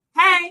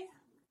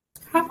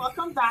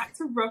Welcome back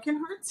to Broken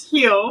Hearts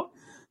Heal,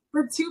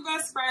 where two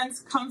best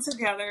friends come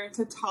together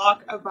to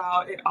talk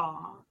about it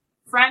all.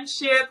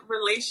 Friendship,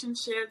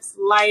 relationships,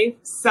 life,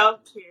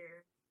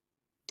 self-care.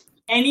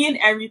 Any and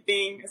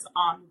everything is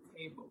on the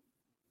table.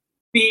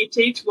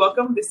 BHH,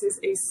 welcome. This is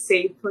a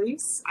safe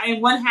place. I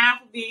am one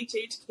half of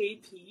BHH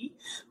KP,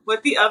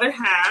 with the other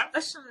half,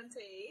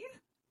 Ashante.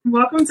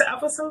 Welcome to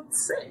episode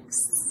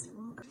 6.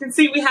 You can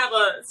see we have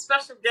a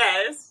special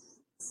guest.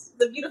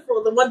 The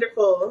beautiful, the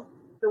wonderful,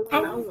 the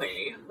one and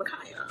only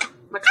Micaiah.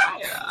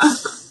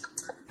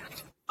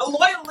 A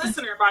loyal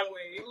listener, by the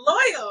way.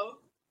 Loyal.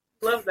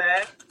 Love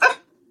that.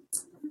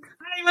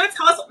 You want to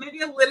tell us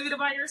maybe a little bit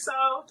about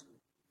yourself?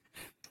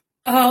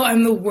 Oh,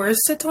 I'm the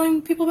worst at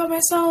telling people about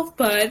myself,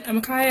 but I'm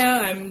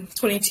Micaiah. I'm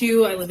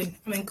 22.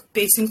 I'm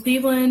based in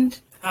Cleveland.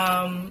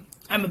 I'm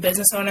a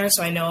business owner,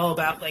 so I know all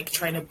about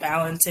trying to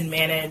balance and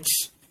manage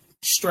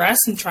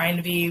stress and trying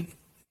to be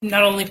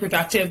not only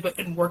productive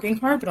and working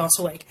hard, but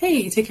also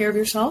hey, take care of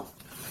yourself.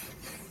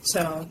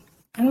 So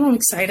I don't know. I'm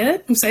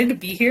excited. I'm excited to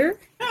be here.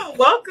 Oh,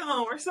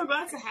 welcome. We're so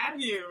glad to have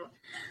you.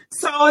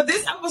 So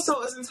this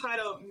episode is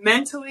entitled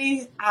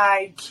 "Mentally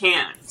I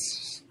Can't."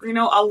 You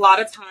know, a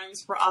lot of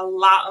times for a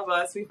lot of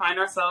us, we find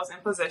ourselves in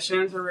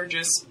positions where we're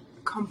just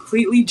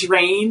completely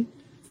drained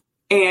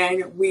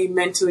and we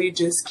mentally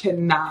just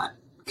cannot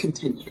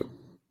continue.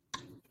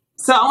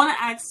 So I want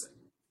to ask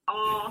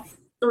all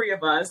three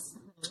of us,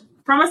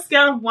 from a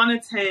scale of 1 to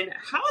 10,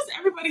 how is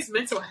everybody's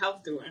mental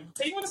health doing?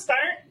 So you want to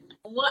start?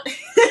 One. Let's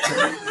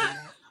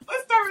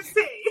start with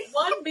C.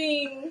 One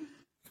being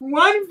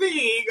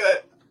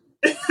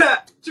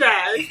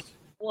trash.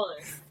 1.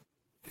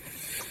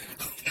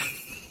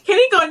 Can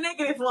he go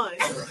 -1?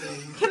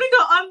 Can he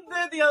go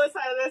under the other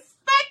side of the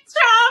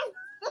spectrum?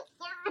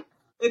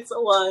 It's a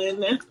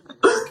 1.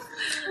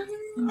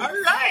 All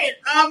right,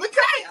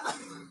 Micaiah.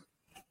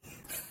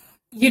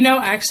 You know,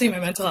 actually, my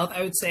mental health,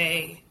 I would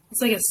say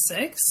it's a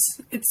 6.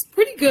 It's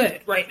pretty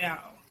good right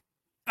now.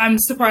 I'm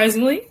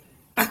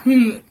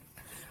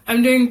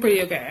doing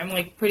pretty okay. I'm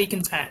pretty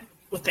content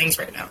with things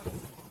right now.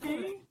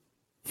 Okay.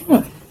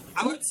 What?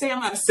 I would say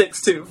I'm at a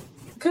 6 too.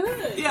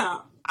 Good. Yeah.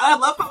 I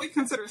love how we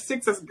consider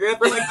 6 as good.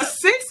 But a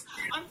 6,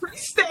 I'm pretty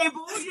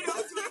stable. You know,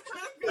 it's really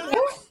good.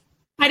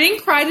 I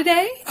didn't cry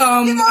today.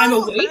 I'm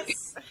awake.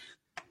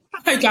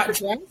 I got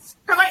dressed. You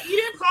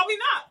didn't, probably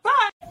not,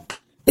 but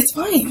it's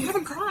fine. You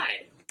haven't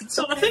cried.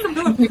 So I think I'm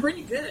doing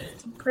pretty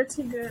good.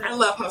 Pretty good. I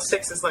love how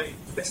 6 is the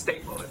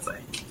staple. It's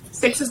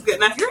 6 is good.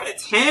 Now if you're at a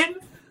 10,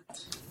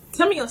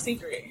 tell me your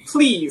secret.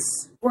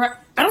 Please. I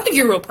don't think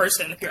you're a real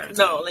person if you're at a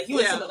 10. No,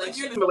 you're in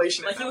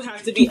simulation. You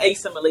have to be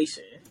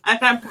assimilation. At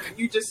that point,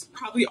 you just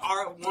probably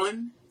are a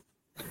 1,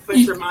 but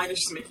your mind is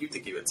just making you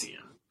think you're a 10.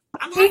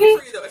 I'm happy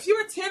for you, though. If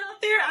you're a 10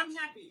 out there, I'm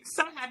happy.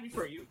 So happy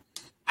for you.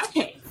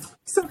 Okay.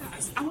 So,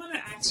 guys, I want to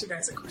ask you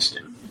guys a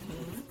question.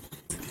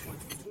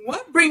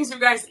 What brings you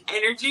guys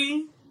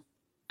energy,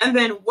 and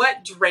then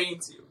what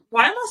drains you?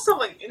 Why am I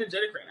so,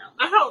 energetic right now?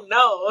 I don't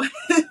know.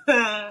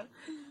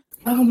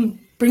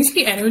 Brings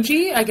me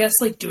energy, I guess,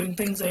 doing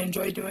things I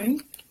enjoy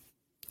doing.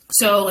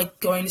 So,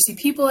 going to see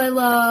people I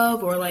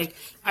love, or, I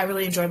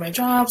really enjoy my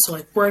job,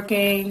 so,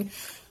 working,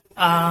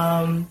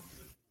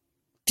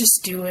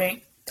 just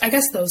doing, I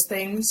guess, those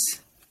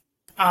things.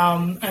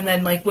 And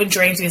then, what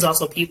drains me is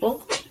also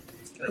people.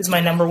 Is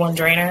my number one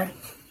drainer.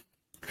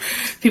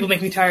 People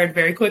make me tired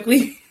very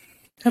quickly.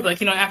 I'm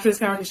after this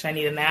conversation, I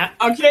need a nap.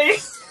 Okay.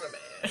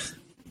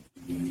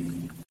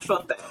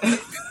 Fuck that.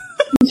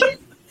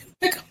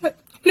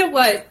 You know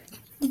what?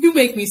 You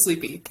make me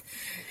sleepy.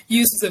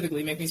 You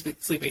specifically make me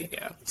sleepy,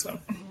 yeah. So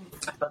I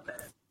felt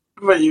that.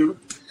 What about you?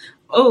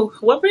 Oh,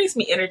 what brings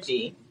me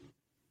energy?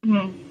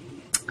 Let's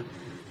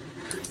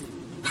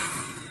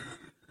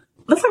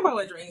talk about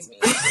what drains me.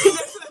 Let's go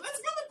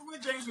with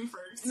what drains me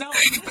first. No,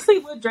 honestly,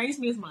 what drains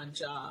me is my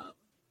job.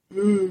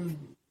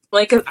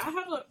 Cause I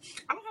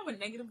don't have a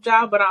negative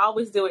job, but I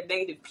always deal with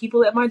negative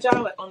people at my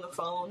job, on the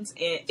phones,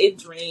 and it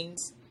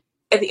drains.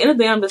 At the end of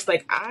the day, I'm just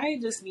I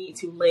just need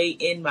to lay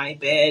in my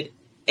bed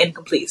in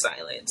complete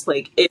silence.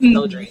 It's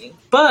no draining.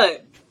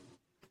 But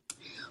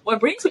what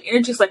brings me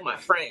energy is my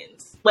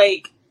friends.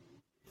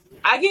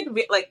 I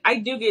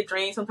do get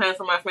drained sometimes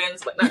from my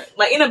friends, but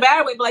not in a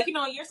bad way. But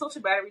your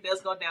social battery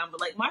does go down.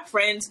 But my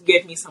friends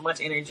give me so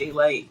much energy.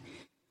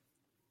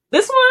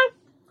 This one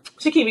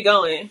should keep me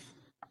going.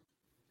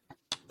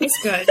 It's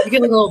good. You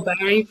get a little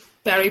battery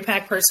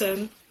pack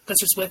person that's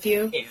just with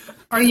you. Yeah.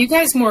 Are you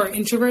guys more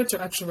introverts or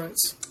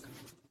extroverts?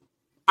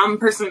 I'm a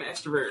person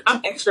extrovert.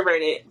 I'm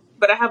extroverted,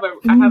 but I have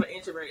an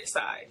introverted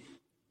side.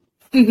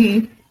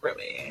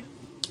 Really.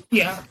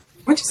 Yeah.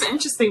 Which is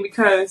interesting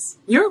because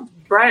your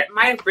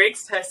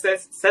Myers-Briggs test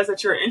says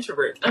that you're an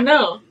introvert. I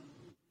know.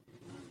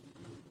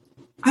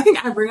 I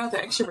think I bring out the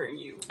extrovert in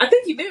you. I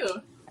think you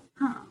do.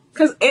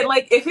 Because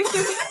if it's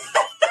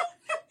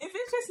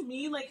just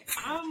me,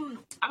 I'm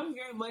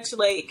very much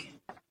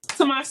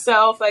to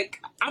myself.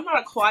 I'm not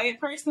a quiet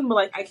person,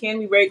 but I can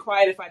be very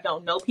quiet if I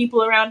don't know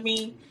people around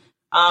me.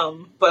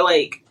 But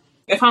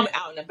if I'm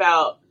out and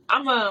about,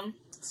 I'm a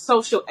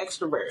social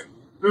extrovert.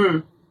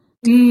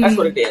 That's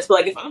what it is. But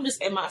like if I'm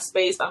just in my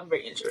space, I'm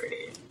very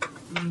introverted.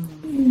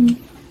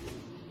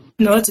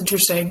 No, that's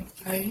interesting.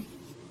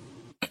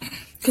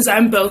 Because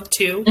I'm both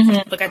too.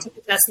 Like I took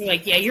the test and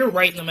like, yeah, you're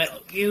right in the middle.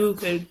 You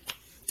could,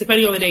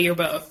 depending on the day, you're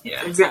both.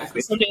 Yeah,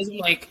 exactly. Some days I'm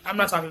like, I'm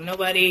not talking to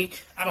nobody.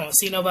 I don't want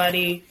to see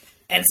nobody.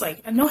 And it's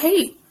like, no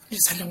hate.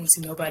 I don't want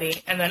to see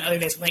nobody. And then other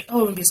days I'm like, oh,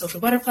 I want to be a social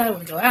butterfly. I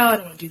want to go out.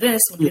 I want to do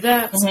this. I want to do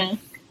that.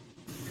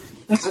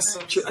 That's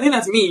so true. I think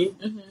that's me.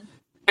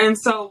 And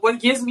so what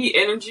gives me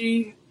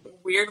energy,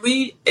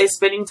 weirdly, is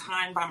spending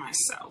time by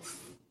myself.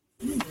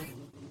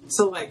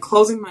 So like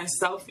closing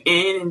myself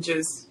in and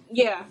just...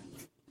 Yeah.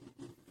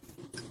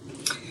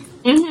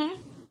 Because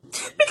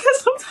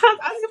sometimes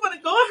I just want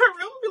to go in her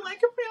room and be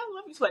like, Capri, I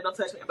love you. She's like, don't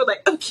touch me. But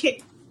like,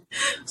 okay.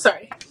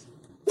 Sorry.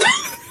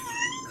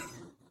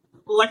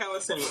 Like I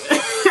was saying,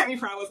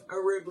 before I was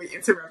rudely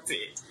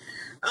interrupted.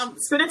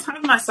 Spending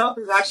time with myself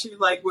is actually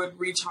like what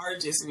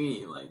recharges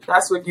me. Like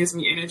that's what gives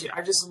me energy.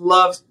 I just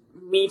love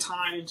me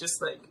time and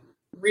just like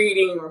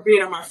reading or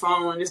being on my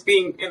phone, just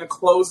being in a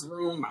closed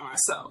room by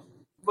myself.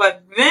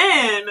 But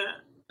then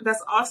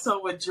that's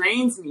also what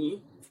drains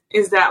me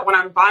is that when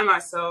I'm by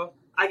myself,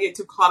 I get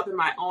too caught up in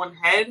my own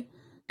head.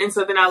 And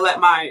so then I let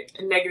my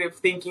negative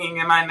thinking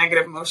and my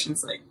negative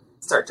emotions like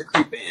start to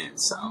creep in.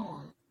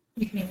 So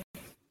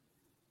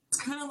it's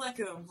kind of like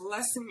a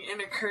blessing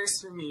and a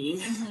curse for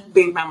me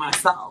being by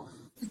myself.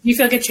 Do you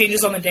feel like it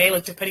changes on the day,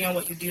 like depending on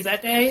what you do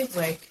that day?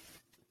 Like,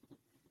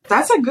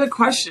 that's a good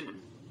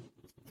question.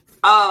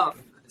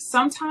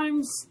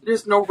 Sometimes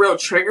there's no real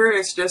trigger.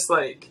 It's just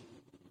like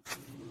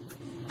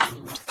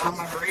how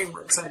my brain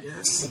works, I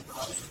guess.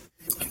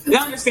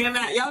 Y'all understand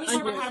that? Y'all just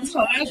ever have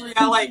times where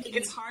y'all like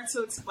it's hard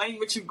to explain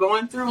what you're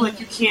going through. Like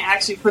you can't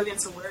actually put it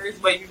into words,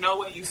 but you know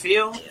what you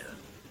feel.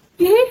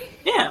 Yeah,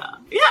 y'all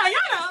know.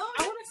 I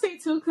want to say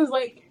too, because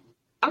like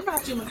I'm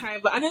not Jim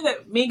McKay, but I know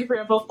that me and Capri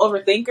are both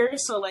overthinkers.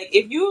 So like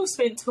if you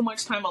spend too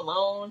much time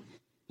alone,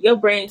 your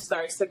brain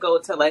starts to go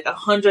to like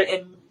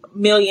 100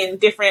 million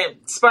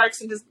different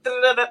sparks and just and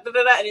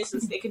it's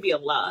just it can be a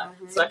lot.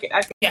 So I can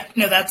yeah,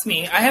 no, that's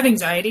me. I have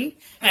anxiety,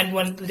 and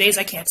when the days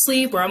I can't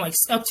sleep or I'm like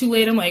up too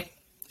late, I'm like,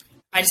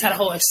 I just had a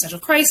whole existential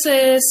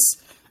crisis.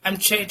 I'm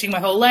changing my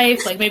whole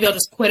life. Like, maybe I'll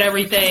just quit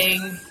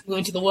everything, go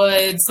into the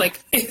woods. Like,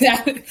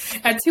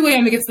 at 2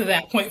 a.m. it gets to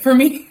that point for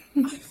me.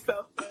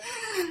 So,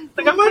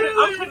 like, I'm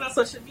putting on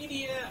social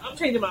media. I'm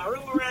changing my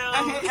room around.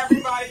 I hate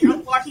everybody.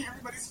 I'm blocking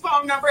everybody's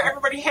phone number.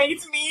 Everybody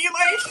hates me.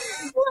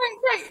 Like,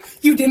 right.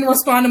 You didn't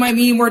respond to my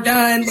meme. We're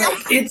done.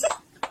 Like,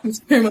 it's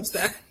very much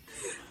that.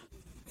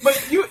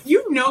 But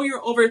you know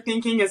your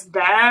overthinking is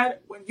bad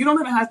when you don't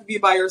even have to be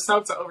by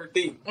yourself to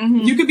overthink.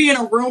 You could be in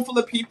a room full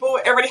of people,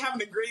 everybody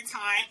having a great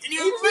time, and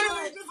you're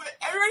literally just like,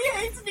 everybody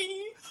hates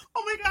me.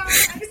 Oh my god, I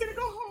just gotta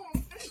go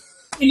home.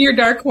 In your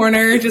dark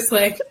corner, just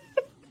like...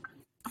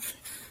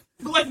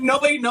 But like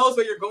nobody knows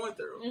what you're going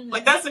through.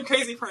 Like that's the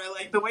crazy part.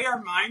 Like the way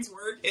our minds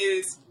work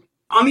is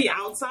on the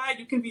outside,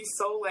 you can be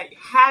so like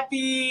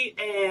happy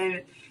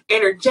and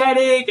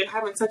energetic and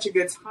having such a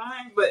good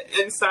time, but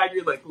inside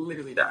you're like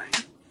literally dying.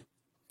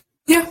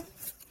 Yeah.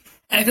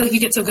 And I feel like you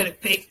get so good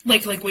at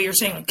like what you're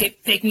saying, like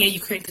faking it, you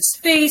create this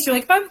face, you're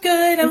like, I'm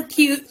good, I'm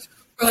cute.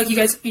 Or like you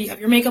have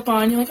your makeup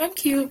on, you're like, I'm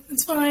cute,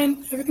 it's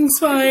fine, everything's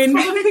fine.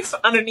 Everything's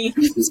underneath.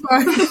 It's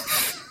fine.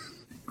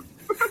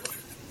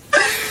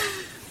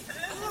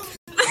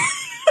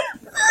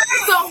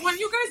 So when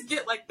you guys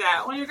get like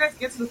that, when you guys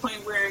get to the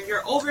point where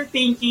you're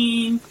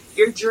overthinking,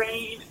 you're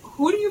drained,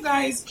 who do you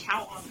guys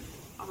count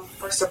on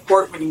for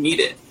support when you need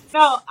it?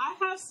 No, I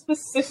have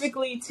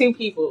specifically two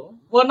people.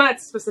 Well,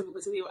 not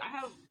specifically two people. I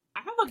have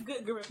a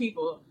good group of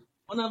people.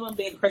 One of them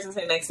being the person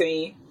sitting next to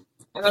me.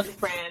 Another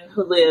friend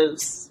who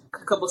lives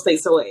a couple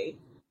states away.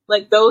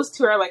 Like those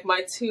two are like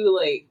my two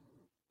like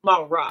my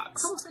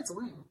rocks. A couple states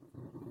away.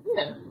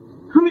 Yeah.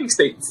 How many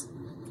states?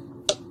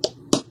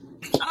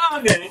 Oh,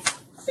 okay.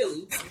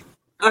 Philly.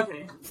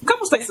 Okay. A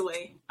couple states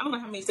away. I don't know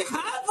how many states.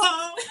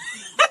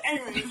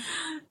 Anyway.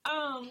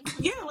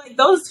 Yeah, like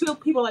those two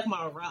people are like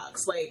my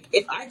rocks. Like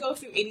if I go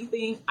through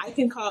anything, I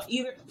can call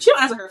either. She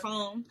don't answer her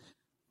phone,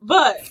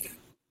 but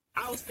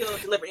I'll still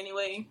deliver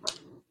anyway.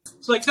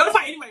 So like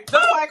notify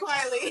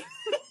quietly.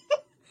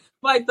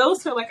 Like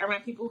those two are my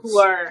people who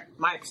are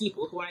my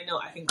people who I know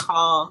I can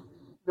call.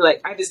 Be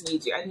like, I just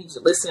need you. I need you to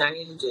listen. I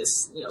need you to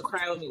just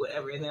cry with me,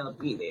 whatever, and they'll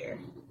be there.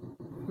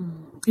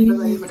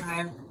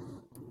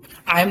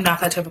 I'm not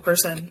that type of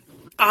person.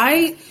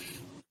 I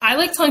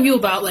like telling people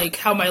about like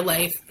how my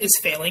life is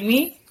failing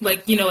me,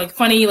 like like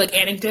funny like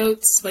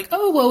anecdotes, like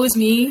oh woe is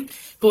me.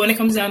 But when it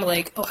comes down to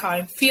like how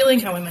I'm feeling,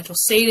 how my mental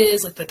state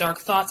is, like the dark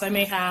thoughts I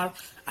may have,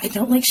 I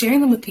don't like sharing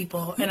them with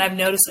people. And I've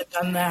noticed I've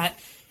done that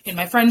in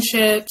my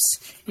friendships,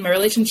 in my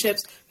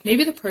relationships.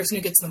 Maybe the person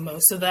who gets the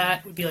most of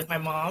that would be like my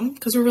mom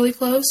because we're really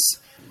close.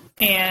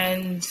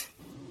 And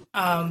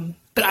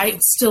but I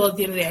still at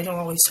the end of the day I don't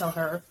always tell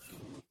her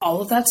all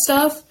of that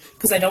stuff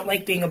because I don't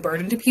like being a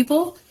burden to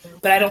people,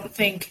 but I don't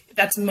think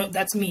that's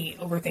me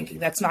overthinking.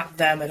 That's not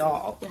them at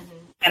all.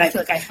 And I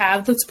feel like I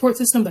have the support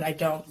system, but I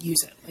don't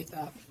use it like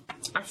that.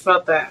 I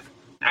felt that.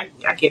 I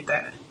get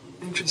that.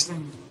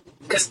 Interesting.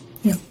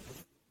 Yeah.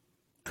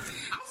 I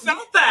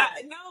felt that.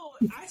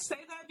 No, I say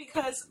that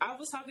because I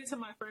was talking to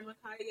my friend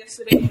Makai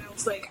yesterday, and I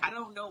was like, I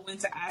don't know when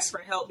to ask for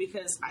help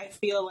because I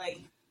feel like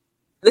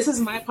this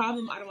is my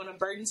problem. I don't want to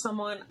burden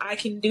someone. I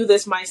can do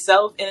this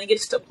myself, and it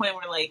gets to a point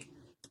where like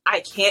I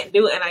can't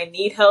do it, and I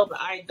need help.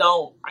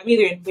 I'm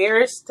either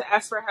embarrassed to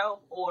ask for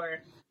help,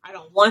 or I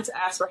don't want to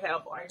ask for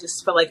help, or I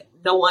just feel like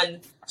no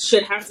one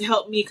should have to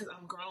help me because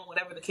I'm grown,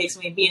 whatever the case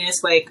may be. And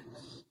it's like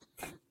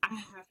I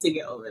have to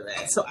get over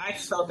that. So I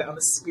felt that on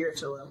a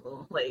spiritual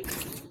level, like.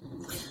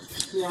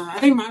 Yeah, I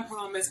think my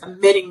problem is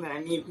admitting that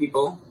I need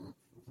people.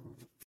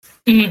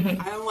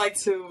 Mm-hmm. I don't like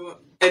to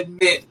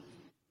admit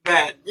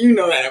that, you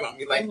know that about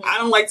me. Like, I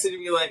don't like to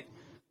be like,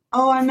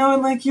 oh, I know,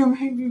 like, you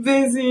might be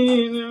busy,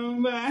 you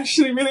know, but I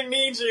actually really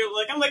need you.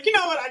 Like, I'm like, you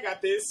know what, I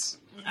got this.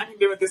 I can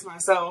deal with this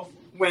myself.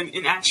 When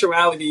in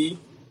actuality,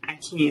 I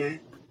can't.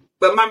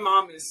 But my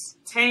mom is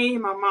Tay,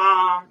 my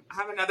mom. I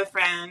have another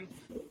friend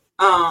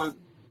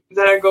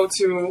that I go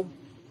to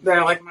that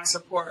are like my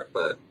support,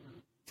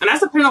 and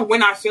that's depending on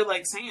when I feel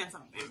like saying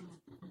something.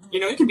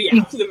 You know, it could be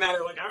after the matter,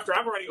 like after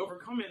I've already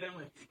overcome it. Then I'm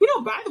like, you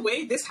know, by the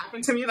way, this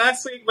happened to me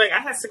last week. Like, I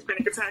had 6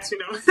 panic attacks, you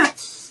know.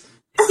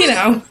 You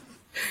know,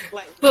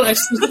 Like, well,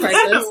 existential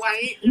crisis.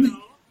 Like, you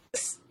know.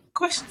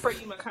 question for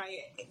you,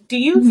 Makaya. Do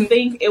you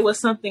think it was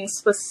something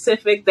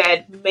specific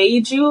that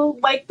made you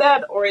like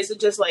that? Or is it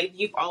just like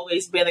you've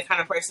always been the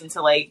kind of person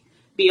to like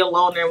be a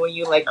loner when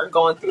you like are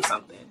going through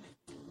something?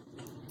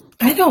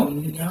 I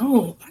don't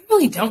know. I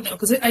really don't know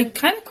because I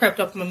kind of crept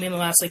up on me in the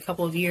last like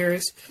couple of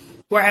years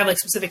where I have like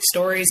specific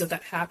stories of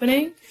that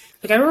happening.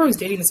 Like I remember I was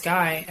dating this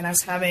guy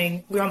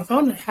and we were on the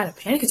phone and I had a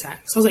panic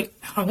attack. So I was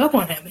like hung up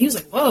on him. And he was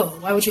like, whoa,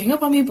 why would you hang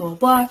up on me? Blah,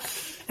 blah, blah.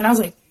 And I was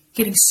like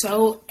getting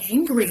so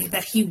angry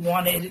that he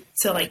wanted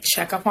to like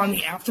check up on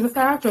me after the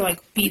fact or like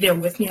be there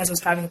with me as I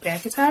was having a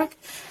panic attack.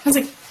 I was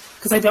like,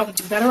 because I don't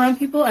do that around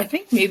people. I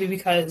think maybe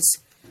because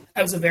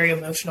I was a very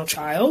emotional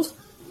child.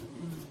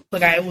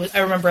 Like I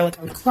remember like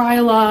I would cry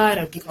a lot.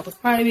 I would be called a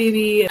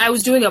crybaby. I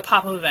was doing a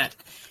pop-up event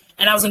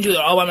and I was going to do it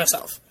all by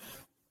myself.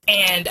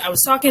 And I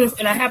was talking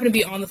and I happened to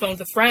be on the phone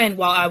with a friend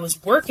while I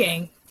was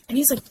working. And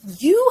he's like,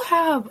 you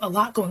have a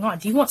lot going on.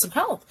 Do you want some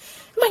help?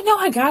 I'm like, no,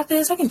 I got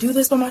this. I can do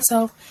this by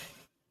myself.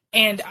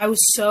 And I was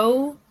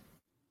so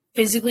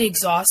physically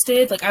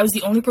exhausted. Like I was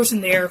the only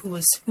person there who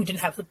didn't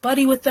have a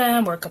buddy with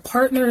them or like a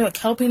partner like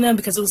helping them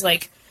because it was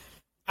like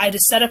I had to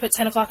set up at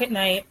 10 o'clock at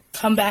night,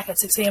 come back at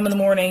 6 a.m. in the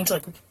morning to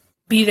like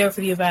be there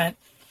for the event.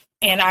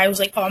 And I was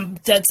like, oh, I'm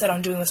dead set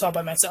on doing this all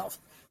by myself.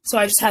 So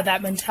I just had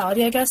that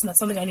mentality, I guess, and that's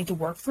something I need to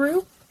work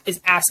through is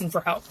asking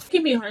for help. It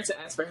can be hard to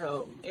ask for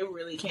help. It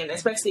really can,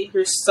 especially if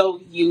you're so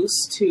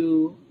used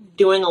to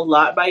doing a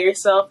lot by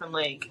yourself and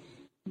like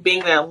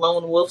being that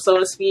lone wolf, so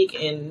to speak.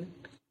 And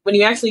when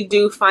you actually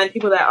do find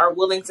people that are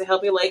willing to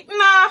help you, like,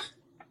 nah,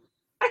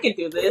 I can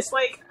do this.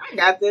 Like, I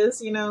got this,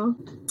 you know?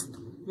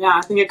 Yeah,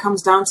 I think it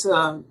comes down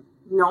to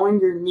knowing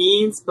your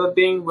needs, but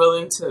being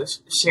willing to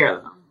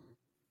share them.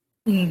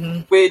 Mm-hmm.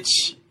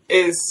 Which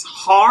is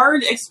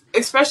hard,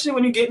 especially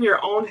when you get in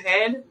your own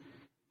head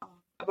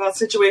about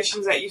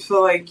situations that you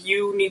feel like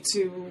you need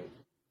to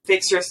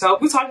fix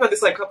yourself. We talked about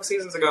this like a couple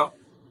seasons ago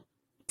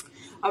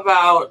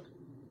about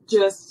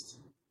just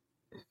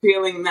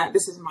feeling that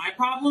this is my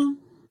problem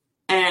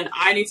and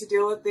I need to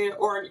deal with it.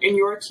 Or in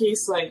your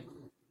case, like,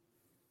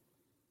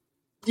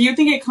 do you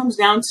think it comes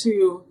down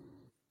to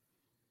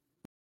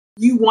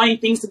you wanting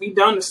things to be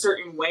done a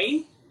certain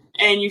way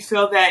and you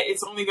feel that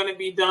it's only going to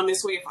be done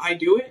this way if I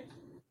do it?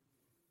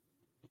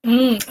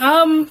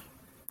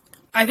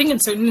 I think in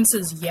certain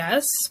instances,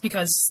 yes,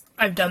 because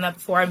I've done that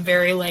before. I'm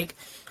very like,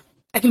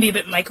 I can be a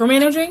bit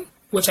micromanaging,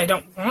 which I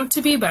don't want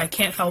to be, but I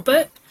can't help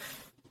it.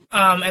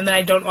 And then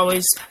I don't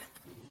always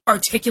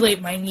articulate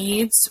my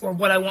needs or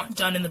what I want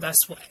done in the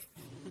best way.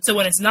 So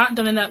when it's not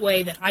done in that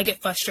way, then I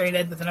get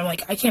frustrated, but then I'm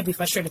like, I can't be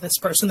frustrated with this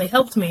person. They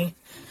helped me.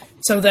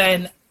 So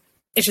then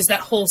it's just that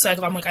whole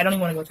cycle. I'm like, I don't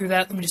even want to go through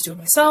that. Let me just do it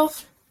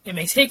myself. It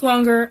may take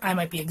longer. I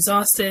might be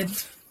exhausted,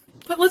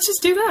 but let's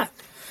just do that.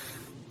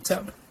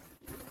 So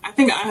I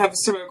think I have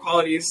similar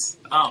qualities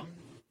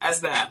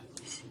as that.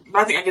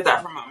 But I think I get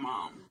that from my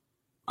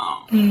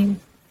mom.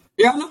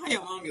 Y'all know how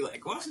your mom be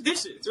like, wash the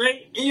dishes,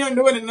 right? And you don't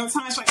do it enough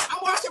times. Like, I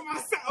wash it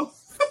myself.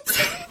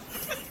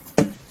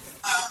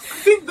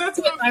 I think that's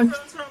where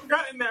I've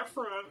gotten that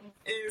from.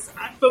 Is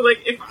I feel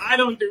like if I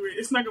don't do it,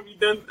 it's not going to be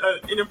done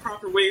in a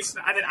proper way. So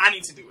then I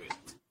need to do it.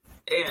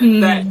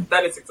 And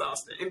that is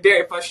exhausting and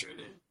very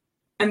frustrating.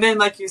 And then,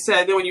 like you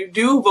said, then when you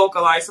do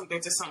vocalize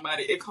something to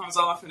somebody, it comes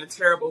off in a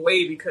terrible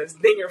way because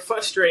then you're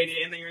frustrated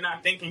and then you're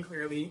not thinking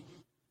clearly.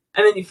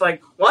 And then you feel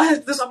like, well, I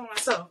had this all by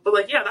myself. But,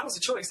 like, yeah, that was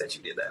a choice that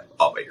you did that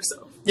all by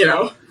yourself, you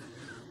know?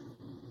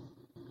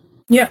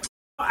 Yeah.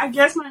 I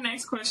guess my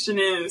next question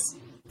is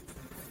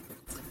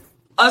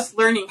us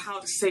learning how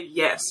to say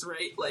yes,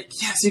 right? Like,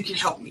 yes, you can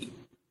help me.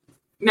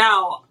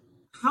 Now,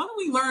 how do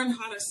we learn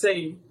how to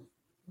say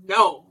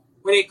no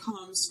when it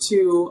comes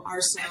to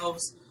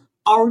ourselves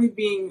already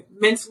being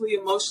mentally,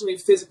 emotionally,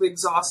 physically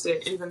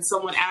exhausted, and then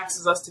someone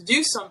asks us to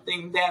do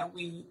something that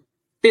we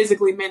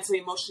physically, mentally,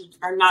 emotionally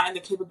are not in the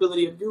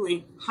capability of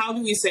doing, how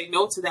do we say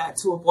no to that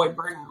to avoid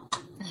burnout?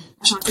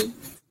 Ashanti?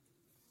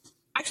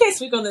 I can't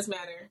speak on this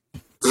matter.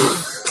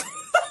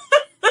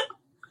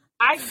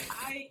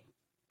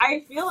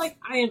 I feel like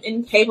I am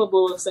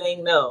incapable of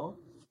saying no.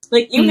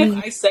 Like, even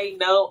if I say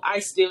no, I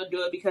still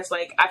do it because,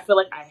 like, I feel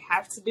like I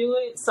have to do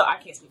it, so I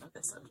can't speak on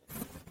this subject,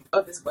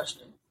 of this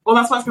question. Well,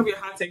 that's why it's going to be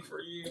a hot take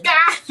for you.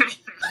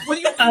 What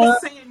do you think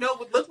saying no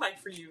would look like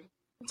for you?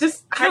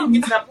 Just how do you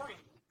get to that point?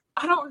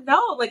 I don't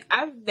know. Like,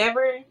 I've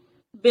never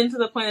been to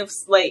the point of,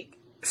 like,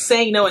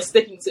 saying no and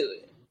sticking to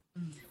it.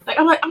 Like,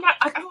 I'm not,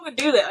 I don't want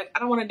to do that. Like, I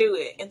don't want to do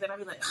it. And then I'll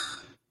be like,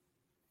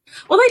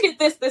 well, they did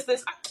this.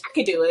 I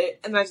could do it.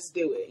 And I just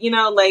do it. You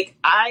know, like,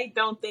 I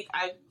don't think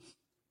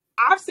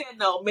I've said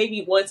no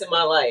maybe once in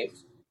my life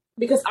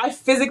because I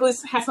physically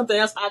had something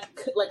else I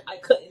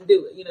couldn't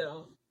do it, you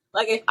know?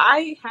 Like, if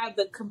I had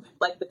the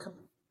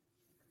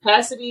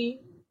capacity,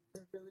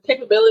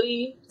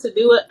 capability to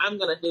do it, I'm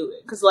going to do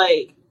it. Because,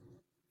 like,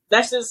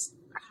 that's just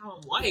how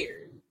I'm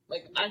wired.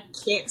 Like, I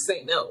can't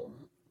say no.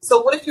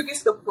 So what if you get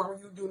to the point where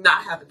you do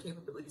not have the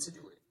capability to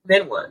do it?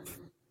 Then what?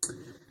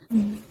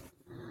 Then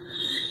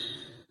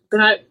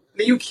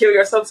you kill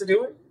yourself to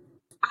do it?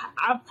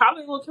 I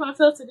probably will kill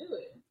myself to do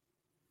it.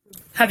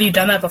 Have you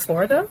done that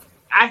before, though?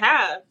 I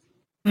have.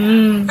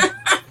 Okay.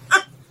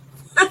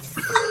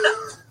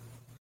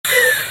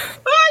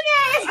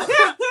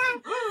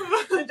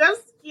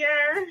 Just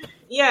scared.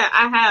 Yeah,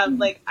 I have.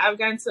 Like, I've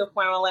gotten to a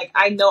point where, like,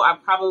 I know I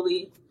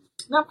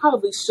not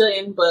probably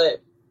shouldn't,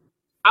 but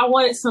I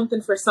wanted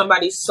something for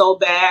somebody so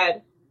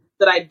bad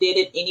that I did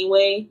it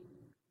anyway,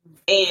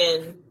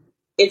 and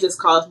it just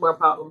caused more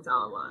problems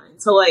down the line.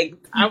 So, like,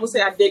 I would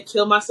say I did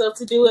kill myself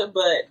to do it,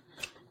 but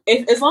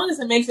as long as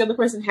it makes the other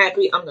person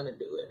happy, I'm gonna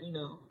do it, you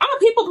know? I'm a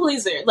people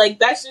pleaser. Like,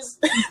 that's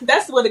just,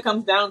 that's what it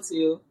comes down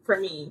to for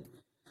me.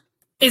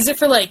 Is it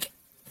for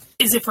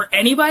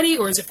anybody,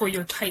 or is it for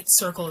your tight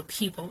circle of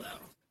people, though?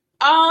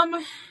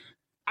 I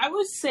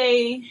would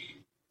say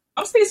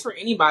it's for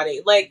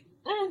anybody. Like,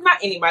 not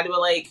anybody, but,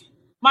 like,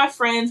 my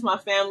friends, my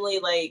family,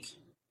 like,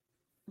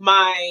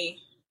 like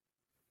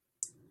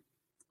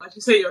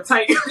you say, you're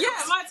tight.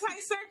 Yeah, my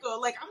tight circle.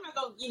 Like, I'm not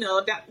gonna, you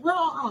know, that.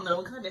 Well, I don't know.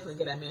 Because I definitely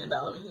get that $1 million.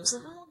 And he was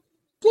like, oh,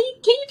 can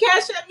you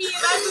cash at me? And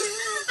I just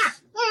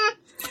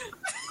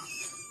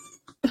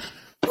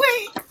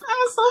wait. I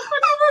was so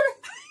funny.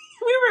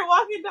 We were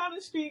walking down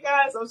the street,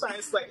 guys. I'm sorry,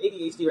 it's like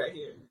ADHD right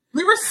here.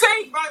 We were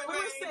safe, by the way.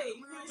 We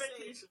were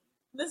safe.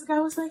 This guy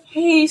was like,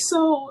 hey,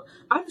 so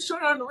I'm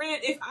short on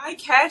rent. If I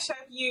cash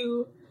at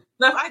you,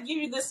 now if I give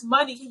you this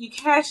money, can you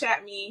cash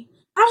at me?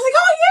 I was like,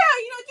 oh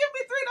yeah, you know, give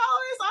me $3,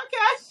 I'll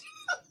cash.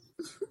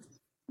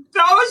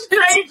 Dollar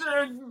Stranger,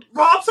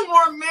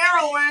 Baltimore,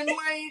 Maryland,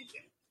 like.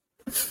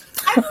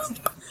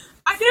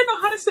 I didn't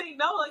know how to say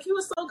no. Like, he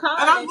was so kind.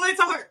 And I'm really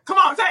telling her, come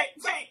on, take,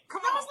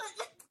 come on. I was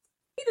like,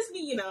 he just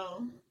need, you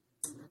know.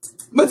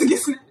 But to get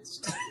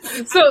snatched.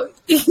 So,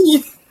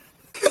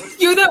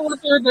 you're that one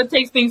that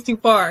takes things too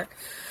far.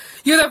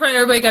 You're that friend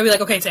everybody gotta be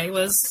like, okay, Tay,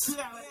 let's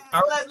go.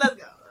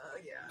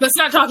 Let's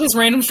not talk to this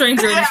random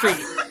stranger in the street.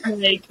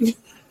 Like,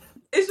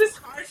 it's just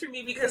hard for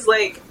me because,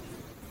 like,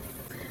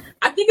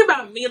 I think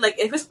about me, like,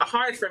 if it's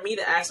hard for me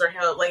to ask for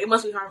help, like, it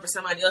must be hard for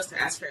somebody else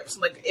to ask for help. So,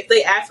 like, if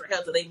they ask for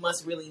help, then they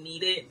must really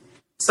need it.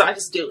 So I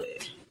just do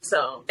it.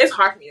 So it's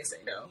hard for me to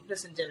say no,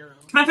 just in general.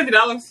 Can I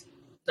 $50?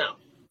 No.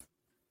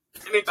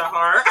 It ain't that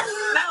hard.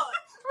 No.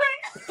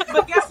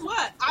 But guess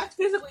what? I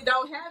physically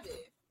don't have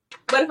it.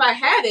 But if I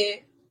had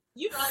it,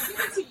 you know, I'd give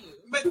it to you.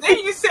 But then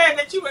you said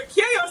that you would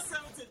kill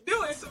yourself to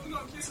do it, so we're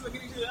going to kiss you and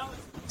give you $2.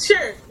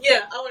 Sure.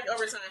 Yeah, I work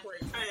overtime for you.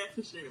 I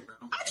appreciate it, bro.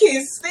 I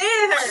can't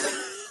stand her.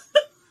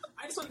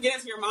 I just want to get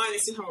into your mind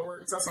and see how it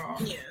works. That's all.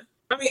 Yeah.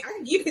 I mean, I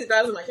can give you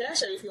 $50 in my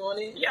cash app if you want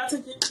it. Yeah, I'll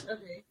take it.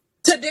 Okay.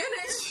 To dinner.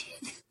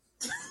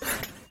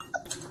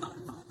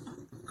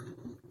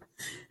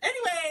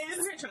 Anyways,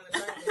 I'm trying to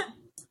find it.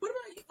 What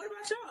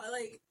about y'all?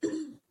 Like, I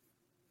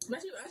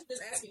was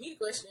just asking me the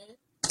question.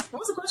 What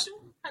was the question?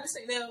 How to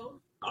say no?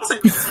 I'll say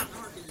no.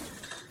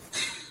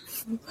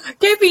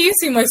 KP, you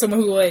seem like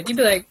someone who would. You'd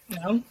be like,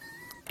 no.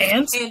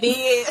 And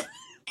did.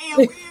 And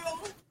will.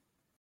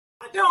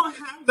 I don't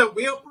have the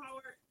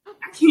willpower.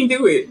 I can't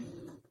do it.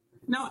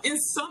 No, in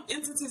some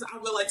instances, I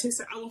will, like,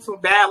 I will feel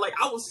bad. Like,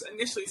 I will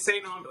initially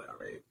say no and be like, all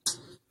right.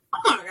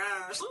 Oh my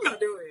gosh, I'm going to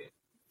do it.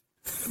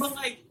 But,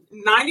 like,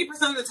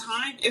 90% of the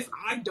time, if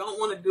I don't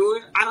want to do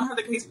it, I don't have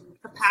the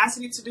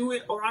capacity to do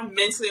it, or I'm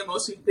mentally,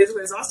 emotionally,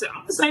 physically exhausted, I'm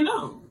going to say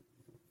no.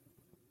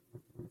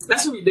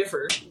 That's where we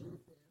differ.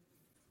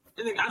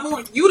 And then I don't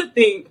want you to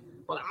think,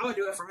 well, I would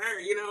do it for her,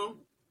 you know?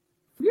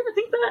 You ever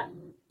think that?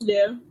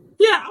 Yeah.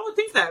 Yeah, I would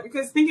think that,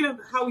 because thinking of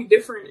how we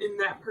differ in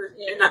that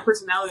in that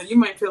personality, you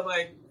might feel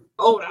like,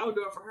 oh, I would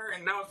do it for her,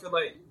 and now I feel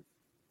like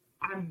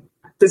I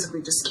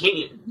physically just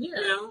can't. Yeah.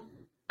 You know?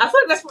 I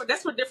feel like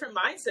that's what different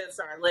mindsets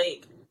are.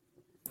 Like,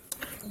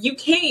 you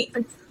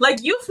can't,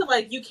 like, you feel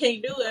like you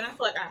can't do it, and I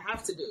feel like I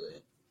have to do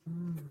it.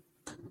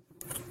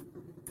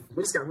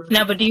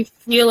 Now, but do you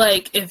feel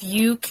like if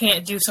you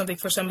can't do something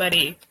for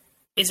somebody,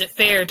 is it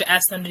fair to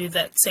ask them to do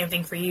that same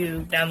thing for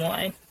you down the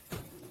line?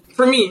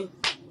 For me,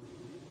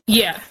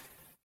 Yeah.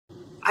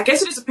 I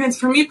guess it just depends.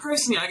 For me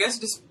personally, I guess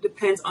it just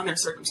depends on their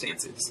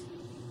circumstances.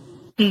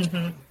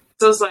 Mm-hmm.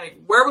 So it's like,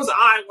 where was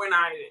I when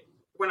I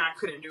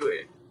couldn't do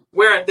it?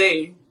 Where are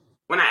they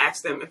when I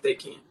asked them if they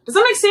can? Does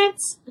that make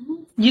sense?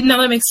 You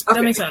know, that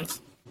makes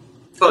sense.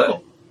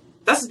 But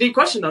that's a deep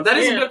question, though. That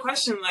is a good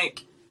question.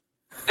 Like,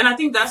 and I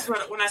think that's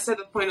what, when I said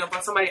the point of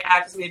when somebody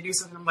asks me to do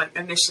something, I'm like,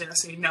 initially I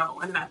say no,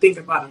 and then I think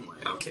about it, I'm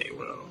like, okay,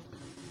 well,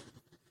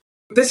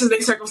 this is the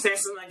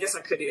circumstances, and I guess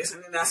I could do this,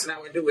 and then that's when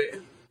I would do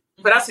it.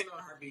 But I say no in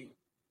a heartbeat.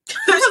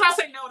 That's when I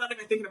say no without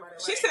even thinking about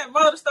it. She Like, said,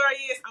 "Moral of the story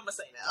is, I'm gonna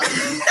say no."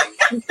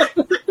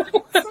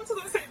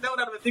 sometimes I say no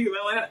without even thinking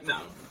about it. Like, no.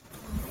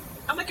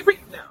 I'm like, "Capri,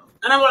 no."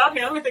 And I'm like,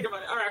 okay, let me think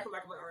about it. All right, I'll come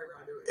back. I'm like, all right,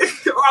 I'll do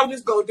it. Or I'll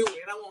just go do it,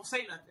 and I won't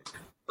say nothing.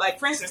 Like,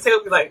 for instance, Taylor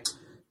will be like,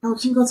 oh,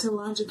 can you go to the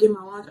laundry, get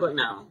my laundry? But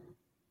no.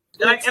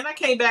 And I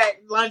came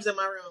back, laundry's in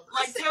my room.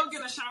 Like, Taylor get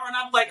in the shower, and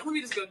I'm like, let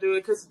me just go do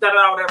it, because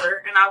da-da-da,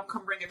 whatever, and I'll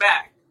come bring it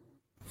back.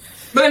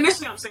 But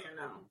initially, I'm saying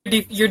no.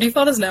 Your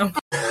default is no.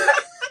 Not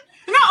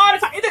all the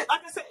time.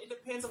 Like I said, it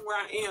depends on where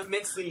I am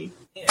mentally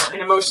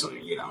and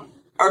emotionally, you know,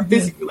 or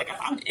physically. Like, if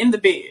I'm in the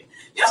bed.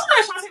 You know,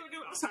 sometimes I say we do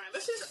it. I'm sorry.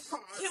 Let's just come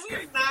on. Can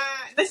we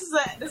not? This is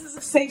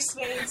a safe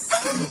space.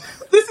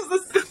 This is a...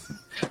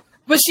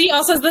 But she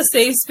also has the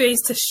safe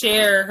space to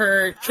share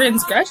her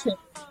transgression.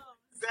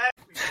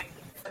 Exactly.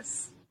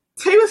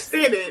 Taylor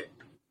stated,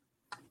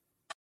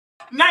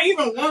 not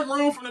even one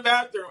room from the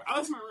bathroom. I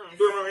was in my room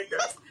doing my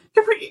makeup.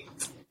 Capri,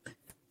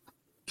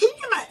 can you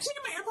get my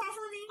AirPod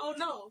for me? Oh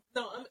no.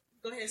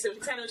 Go ahead, Sylvie.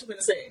 Tell me what you're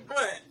gonna say.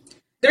 What?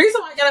 The reason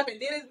why I got up and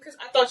did it is because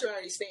I thought you were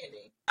already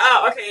standing.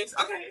 Oh, okay.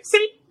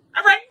 See?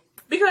 All right.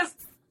 Because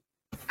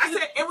I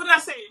said, and what did I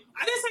say?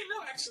 I didn't say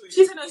no, actually.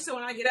 She said no. She said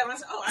when I get up, and I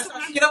said, oh, I said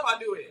when I get up, I'll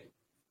do it.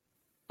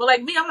 But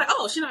like me, I'm like,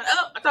 oh, she's not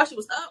up. I thought she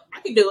was up. I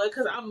can do it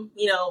because I'm,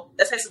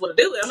 that's accessible to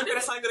do it. I'm gonna do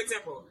That's it. not a good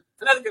example.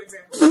 Another good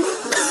example.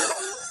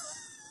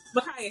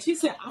 But Kaya, she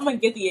said, I'm gonna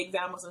get the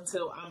examples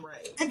until I'm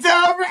right. It's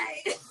all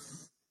right.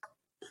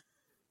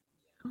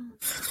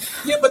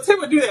 Yeah, but Tay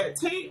would do that.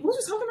 Tay, what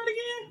was you talking about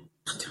again?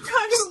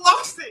 I just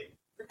lost it.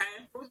 Okay,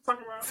 what was you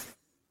talking about?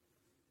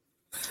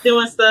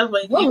 Doing stuff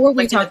like What were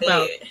we talking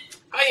about?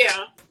 Oh,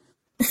 yeah.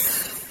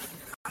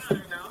 I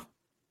don't know.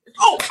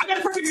 Oh, I got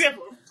a perfect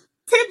example.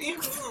 Tay be in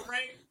her room,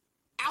 right?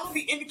 I will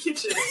be in the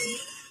kitchen.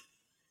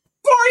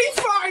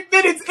 45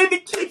 minutes in the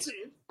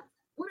kitchen.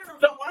 Whatever,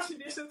 don't wash the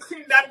dishes,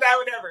 clean that,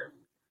 whatever.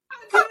 I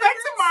come back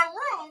to my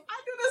room.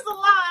 I do this a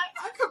lot.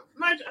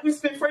 I just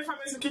spend 45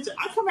 minutes in the kitchen.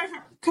 I come back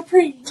here,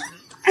 Capri.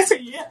 I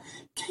said, yeah.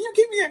 Can you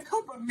give me a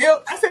cup of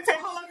milk? I said, Tay,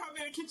 how long have I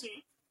been in the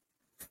kitchen?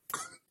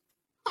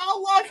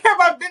 How long have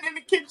I been in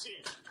the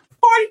kitchen?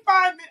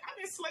 45 minutes. I've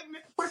been slaving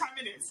 45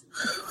 minutes. I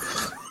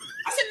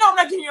said, no, I'm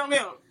not giving you no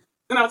milk.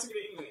 Then I'll take it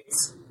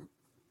anyways.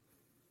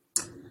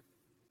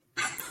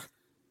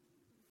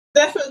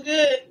 That felt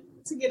good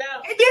to get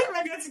out. It did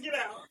feel good to get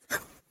out.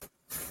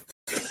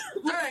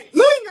 All right,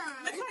 Moving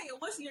on. Nakaya,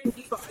 what's your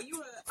default? Are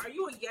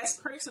you a yes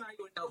person or are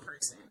you a no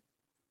person?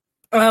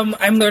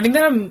 I'm learning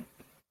that I'm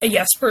a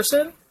yes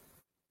person,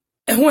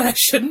 and when I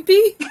shouldn't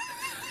be.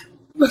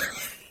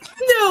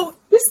 No.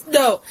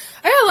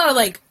 I got a lot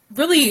of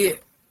really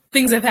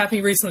things that have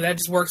happened recently that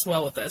just works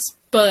well with this.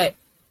 But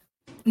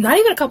not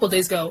even a couple of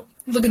days ago.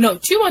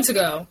 2 months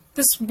ago,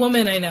 this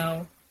woman I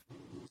know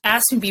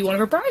asked me to be one of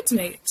her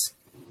bridesmaids,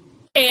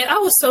 and I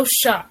was so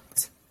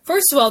shocked.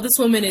 First of all, this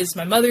woman is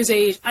my mother's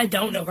age. I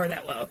don't know her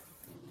that well.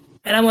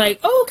 And I'm like,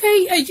 oh,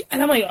 okay.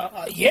 And I'm like,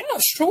 yeah,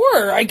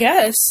 sure, I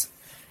guess.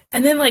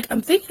 And then,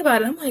 I'm thinking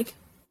about it. I'm like,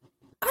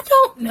 I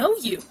don't know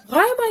you. Why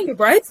am I your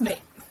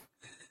bridesmaid?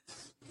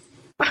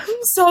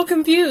 I'm so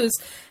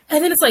confused.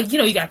 And then it's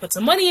you gotta put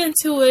some money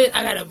into it.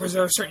 I gotta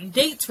reserve certain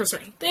dates for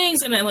certain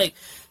things. And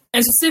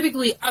and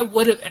specifically, I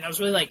would have, and I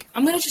was really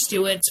I'm gonna just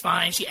do it. It's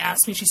fine. She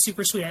asked me. She's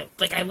super sweet.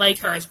 I like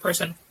her as a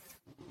person.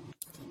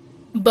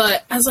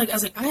 But I was like,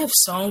 I have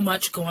so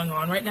much going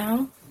on right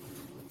now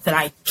that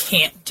I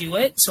can't do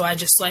it. So I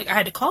just I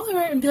had to call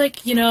her and be like,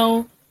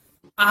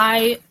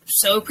 I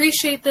so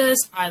appreciate this.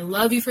 I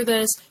love you for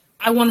this.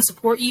 I want to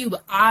support you,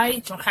 but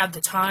I don't have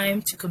the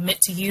time to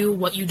commit to you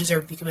what you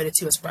deserve to be committed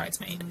to as a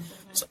bridesmaid.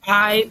 So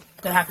I'm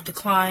gonna have to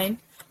decline.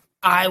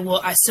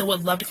 I still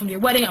would love to come to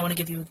your wedding. I want to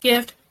give you a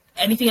gift.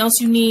 Anything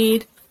else you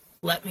need,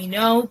 let me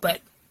know.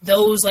 But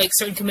those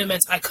certain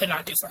commitments I could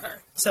not do for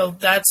her. So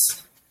I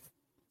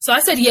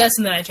said yes,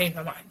 and then I changed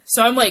my mind.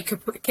 So I'm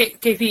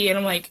KP,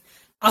 and I'm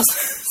I'll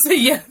say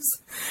yes,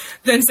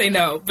 then say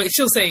no. But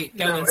she'll say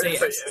no, then say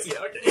yes. Yeah,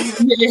 okay.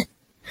 Yeah.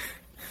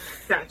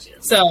 Got you.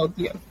 So,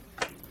 yeah.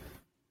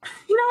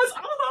 It's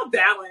all about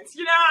balance,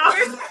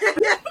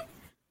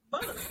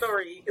 Part of the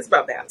story is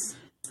about balance.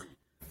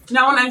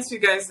 Now, I want to ask you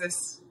guys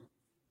this.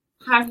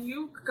 Have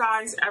you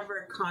guys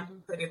ever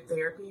contemplated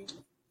therapy?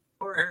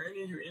 Or are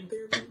any of you in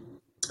therapy?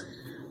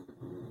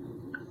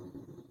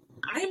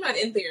 I am not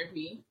in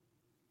therapy,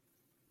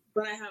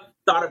 but I have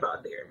thought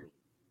about therapy.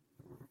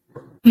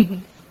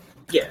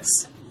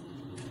 Yes.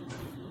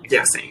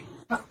 Yeah, same.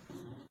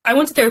 I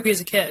went to therapy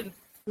as a kid.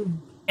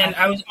 And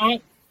I was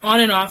on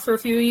and off for a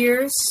few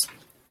years.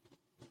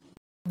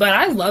 But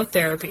I love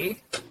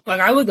therapy. Like,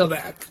 I would go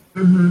back.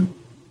 Mm-hmm.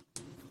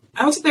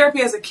 I went to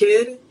therapy as a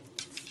kid,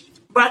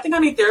 but I think I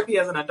need therapy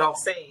as an adult.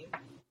 Same.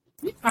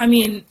 I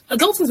mean,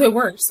 adults is way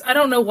worse. I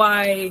don't know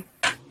why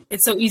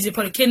it's so easy to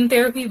put a kid in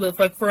therapy, but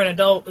like for an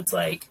adult, it's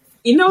like...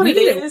 You know what it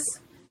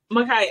is?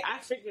 Makai, I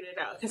figured it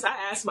out because I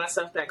asked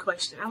myself that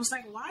question. I was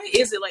like, why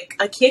is it like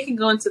a kid can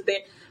go into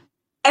therapy?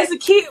 As a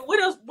kid, what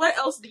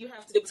else do you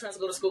have to do besides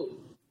go to school?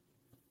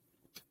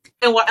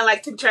 And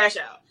like take the trash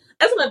out?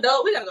 As an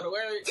adult, we gotta go to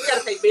work. We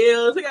gotta pay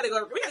bills. We gotta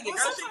get groceries.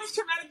 Sometimes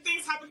traumatic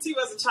things happen to you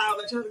as a child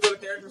that you have to go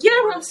to therapy. Yeah,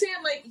 but I'm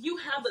saying like you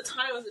have the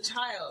time as a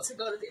child to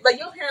go to like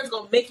your parents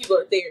gonna make you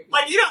go to therapy.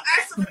 Like you don't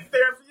ask them to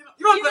therapy.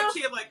 You don't go to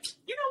kid like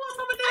you know what,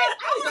 mom and dad,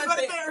 I was go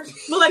to therapy.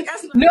 But like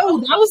as an No,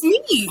 that was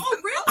me.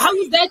 Oh really? I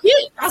was that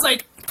kid. I was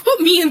like, put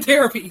me in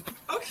therapy.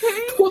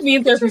 Okay. Put me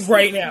in therapy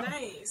right now.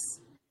 Nice.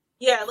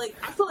 Yeah, like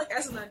I feel like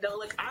as an adult,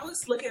 like I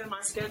was looking at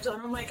my schedule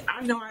and I'm like,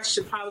 I know I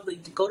should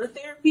probably go to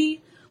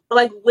therapy. But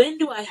like, when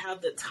do I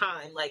have the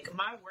time? Like,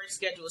 my work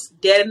schedule is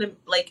dead in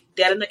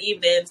the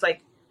evenings,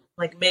 like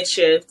mid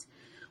shift.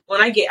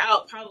 When I get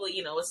out,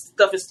 probably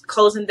stuff is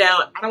closing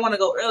down. I don't want to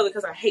go early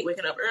because I hate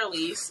waking up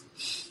early.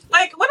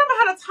 Like, when am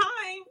I out of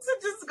time to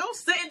just go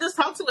sit and just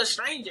talk to a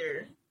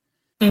stranger?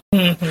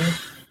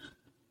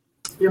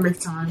 Mm-hmm. You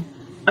make time.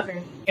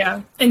 Okay.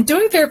 Yeah, and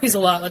doing therapy is a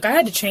lot. Like, I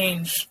had to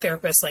change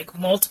therapists like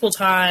multiple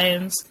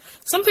times.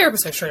 Some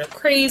therapists are straight up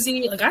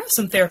crazy. Like, I have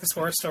some therapist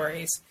horror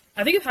stories.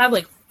 I think I've had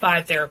like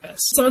 5 therapists.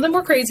 Some of them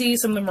were crazy,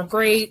 some of them were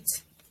great.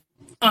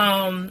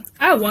 I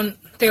had one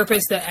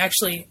therapist that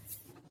actually,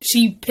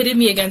 she pitted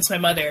me against my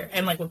mother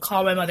and like would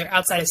call my mother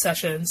outside of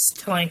sessions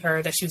telling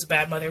her that she was a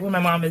bad mother when my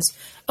mom is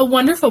a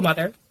wonderful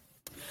mother.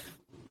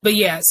 But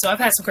yeah, so I've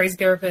had some crazy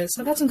therapists.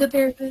 I've had some good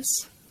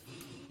therapists.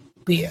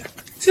 But yeah.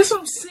 That's what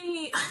I'm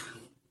saying.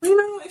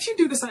 If you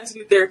do decide to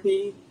do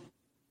therapy,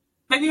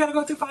 maybe you gotta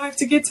go through 5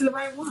 to get to the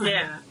right one.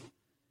 Yeah.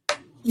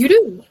 You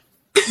do.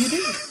 You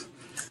do.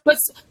 But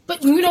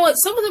you know what?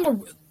 Some of them are,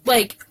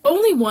 like,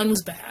 only one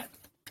was bad.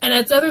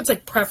 And the other, it's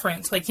like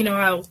preference. Like, you know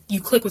how you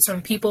click with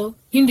certain people?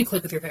 You need to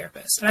click with your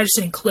therapist. And I just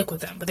didn't click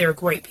with them, but they were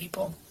great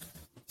people.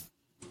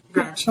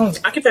 Gotcha.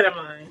 I keep that in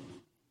mind.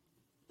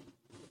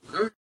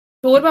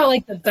 But what about,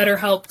 like, the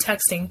BetterHelp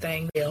texting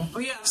thing? Oh,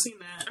 yeah, I've seen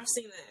that.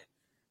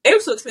 It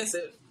was so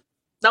expensive.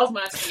 That was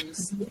my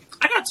excuse.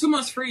 I got 2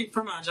 months free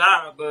from my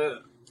job,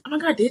 but... Oh my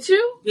god, did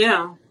you?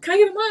 Yeah. Can I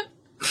get a month?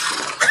 I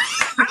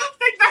don't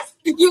think that's...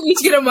 You each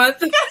get a month?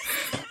 Can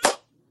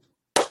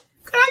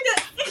I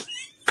get...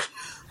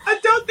 I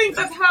don't think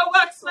that's how it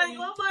works. Like, 1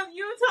 month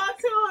you talk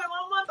to and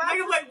 1 month I...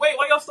 Niggas like, wait,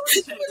 why your story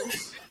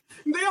changed?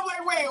 They're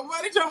like, wait,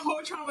 why did your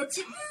whole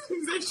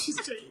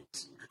traumatization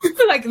change?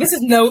 Like, this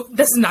is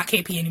not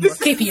KP anymore.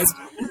 KP is...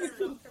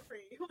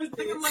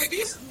 I'm like,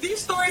 these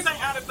stories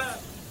ain't adding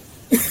up.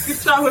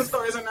 These childhood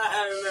stories are not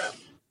adding up.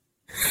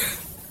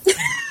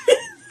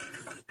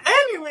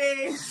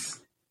 Anyways,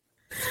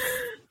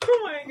 oh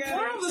my god.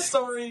 Moral of the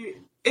story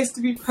is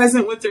to be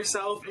present with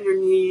yourself and your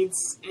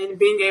needs and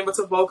being able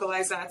to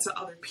vocalize that to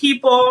other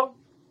people.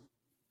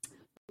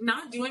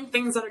 Not doing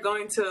things that are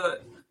going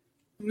to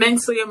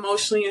mentally,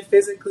 emotionally, and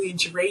physically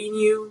drain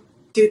you.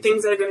 Do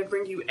things that are going to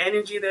bring you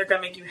energy, that are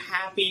going to make you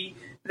happy,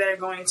 that are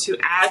going to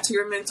add to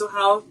your mental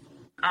health.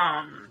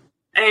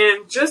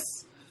 And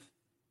just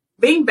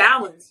being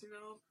balanced,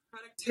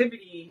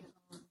 productivity,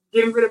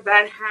 getting rid of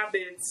bad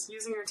habits,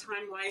 using your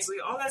time wisely,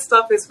 all that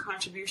stuff is a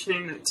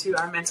contribution to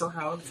our mental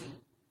health.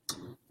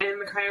 And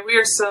Micaiah, we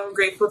are so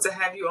grateful to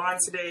have you on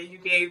today. You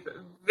gave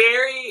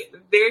very,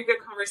 very good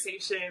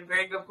conversation,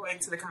 very good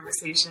point to the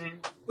conversation.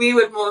 We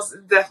would most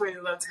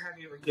definitely love to have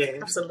you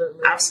again.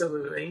 Absolutely.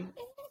 Absolutely.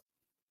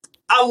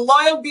 A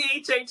loyal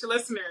BHH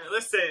listener,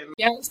 listen.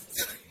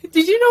 Yes.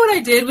 Did you know what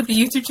I did with the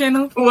YouTube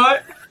channel?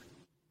 What?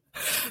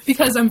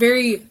 Because I'm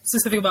very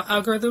specific about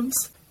algorithms.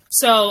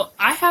 So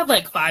I have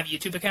like 5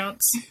 YouTube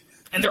accounts,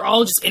 and they're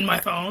all just in my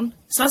phone.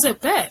 So I was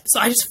like, bet. So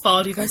I just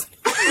followed you guys.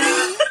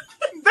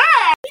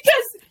 That!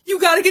 Because you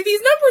gotta get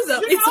these numbers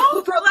up. It's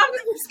all for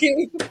this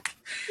game.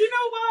 You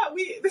know what?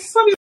 This is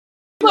why we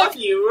love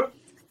you.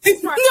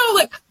 No,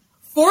 like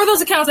 4 of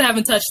those accounts I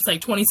haven't touched since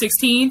like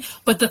 2016,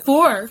 but the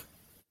 4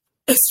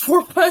 is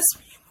 4 plus.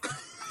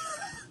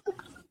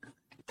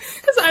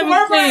 Because I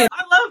love that.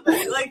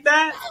 Like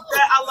that.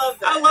 I love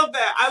that.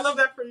 I love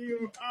that for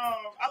you.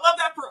 I love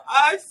that for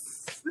us.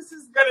 This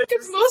is gonna.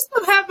 Because most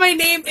of them have my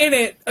name in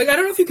it. Like I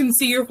don't know if you can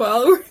see your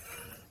followers.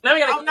 Now we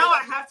gotta. Now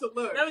I have to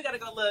look. Now we gotta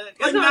go look.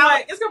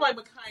 Like it's gonna be like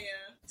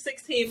Micaiah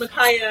 16,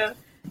 Micaiah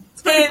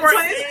 10,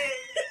 20.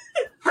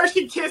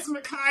 Hershey Kiss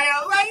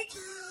Micaiah. Like.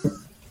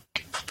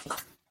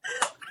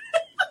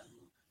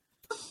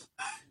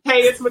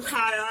 Hey, it's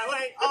Micaiah.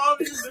 Like all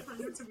these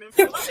different YouTube names.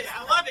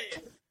 I love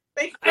it.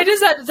 I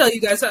just had to tell you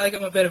guys that like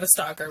I'm a bit of a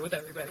stalker with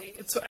everybody.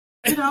 It's fine.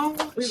 She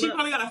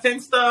probably got a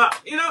Finsta.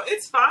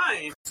 It's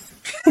fine.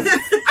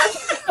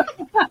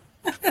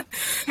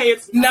 Hey,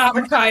 it's not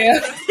Micaiah.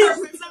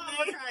 It's not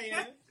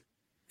Micaiah.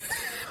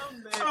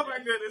 Oh my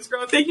goodness,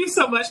 girl. Thank you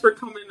so much for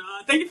coming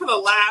on. Thank you for the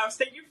laughs.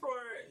 Thank you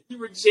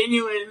were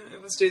genuine.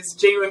 It was just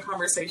genuine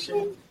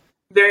conversation.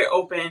 Very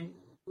open.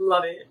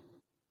 Love it.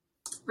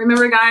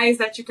 Remember, guys,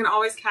 that you can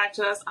always catch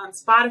us on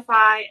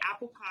Spotify,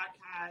 Apple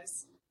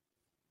Podcasts.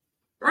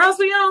 Where else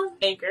we on?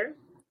 Anchor.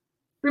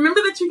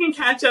 Remember that you can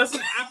catch us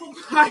on Apple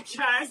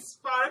Podcasts,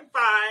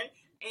 Spotify,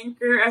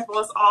 Anchor, as well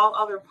as all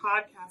other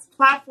podcast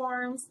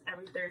platforms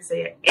every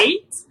Thursday at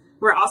 8.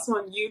 We're also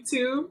on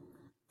YouTube.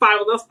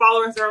 5 of those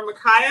followers are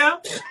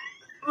Micaiah.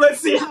 Let's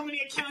see how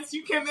many accounts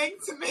you can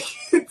make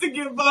to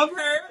get above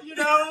her, you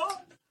know?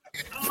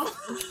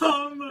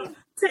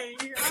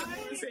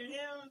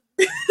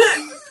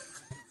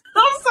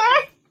 I'm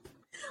sorry.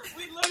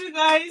 We love you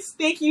guys.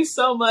 Thank you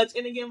so much.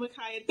 And again,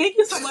 Micaiah, thank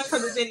you so much for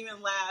the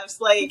genuine laughs.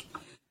 Like,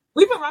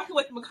 we've been rocking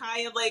with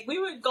Micaiah. Like, we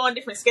would go on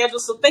different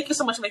schedules, so thank you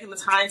so much for making the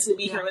time to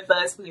be here with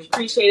us. We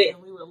appreciate it,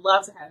 and we would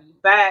love to have you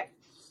back.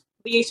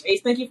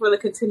 BHH, thank you for the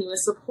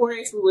continuous support.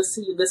 We will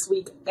see you this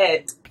week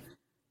at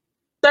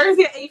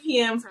Thursday at 8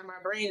 p.m. So my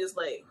brain is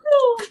like,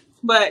 whew.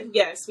 But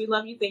yes, we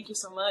love you. Thank you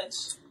so much.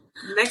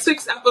 Next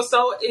week's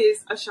episode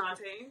is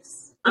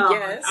Ashante's.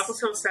 Yes.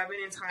 Episode 7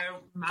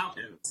 entitled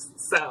Mountains.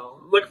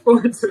 So look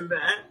forward to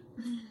that.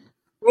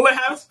 Will it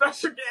have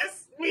special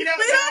guests? We don't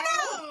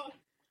know.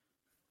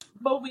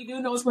 But we do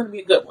know it's going to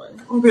be a good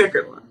one. It'll be a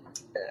good one.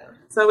 Yeah.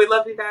 So we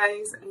love you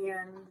guys,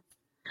 and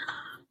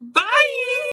bye!